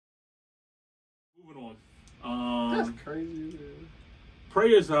Moving on. That's crazy, man.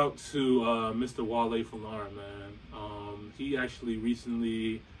 Prayers out to Mr. Wale from Lauren, man. He actually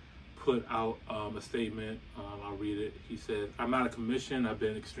recently put out a statement. I'll read it. He said, "I'm out of commission. I've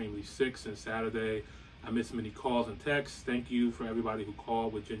been extremely sick since Saturday. I missed many calls and texts. Thank you for everybody who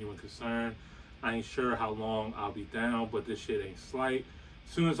called with genuine concern. I ain't sure how long I'll be down, but this shit ain't slight.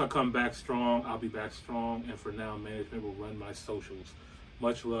 Soon as I come back strong, I'll be back strong. And for now, management will run my socials.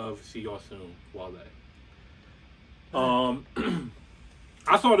 Much love. See y'all soon. Wale."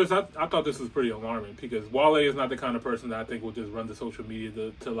 I saw this. I thought this was pretty alarming because Wale is not the kind of person that I think will just run the social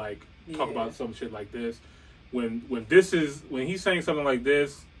media to like talk about some shit like this. When he's saying something like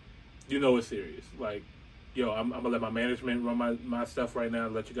this, you know it's serious. Like, yo, I'm gonna let my management run my stuff right now.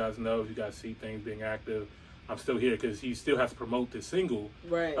 Let you guys know if you guys see things being active. I'm still here because he still has to promote this single,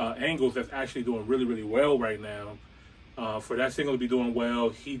 right? Angles, that's actually doing really, really well right now. For that single to be doing well,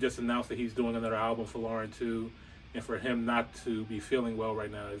 he just announced that he's doing another album for Lauren too. And for him not to be feeling well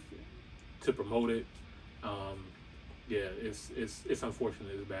right now, to promote it, it's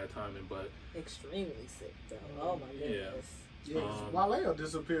unfortunate. It's bad timing, but extremely sick though. Oh my goodness. Yeah, Wale will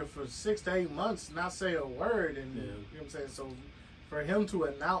disappear for 6 to 8 months, not say a word, and you know what I'm saying. So for him to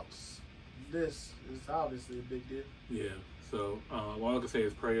announce this is obviously a big deal. Yeah. So all I can say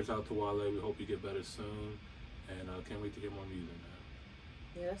is prayers out to Wale. We hope you get better soon, and can't wait to get more music, man.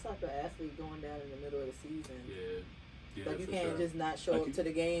 Yeah, that's like an athlete going down in the middle of the season. Yeah, like you can't just not show up to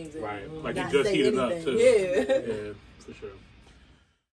the games and right. not Like you just say heated anything. up too. Yeah, yeah, for sure.